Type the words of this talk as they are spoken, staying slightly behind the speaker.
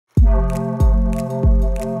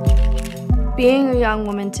Being a young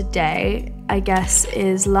woman today, I guess,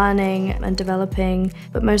 is learning and developing,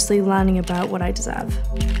 but mostly learning about what I deserve.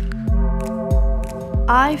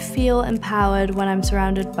 I feel empowered when I'm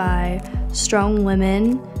surrounded by strong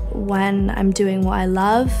women, when I'm doing what I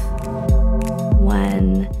love,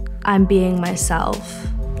 when I'm being myself.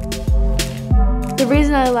 The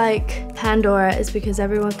reason I like Pandora is because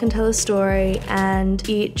everyone can tell a story and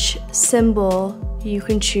each symbol you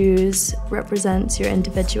can choose represents your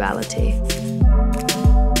individuality.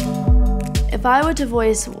 If I were to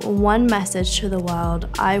voice one message to the world,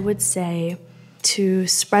 I would say to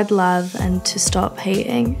spread love and to stop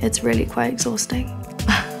hating. It's really quite exhausting.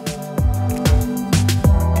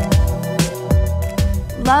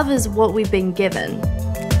 Love is what we've been given.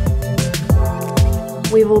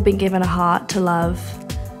 We've all been given a heart to love,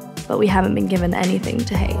 but we haven't been given anything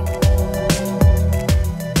to hate.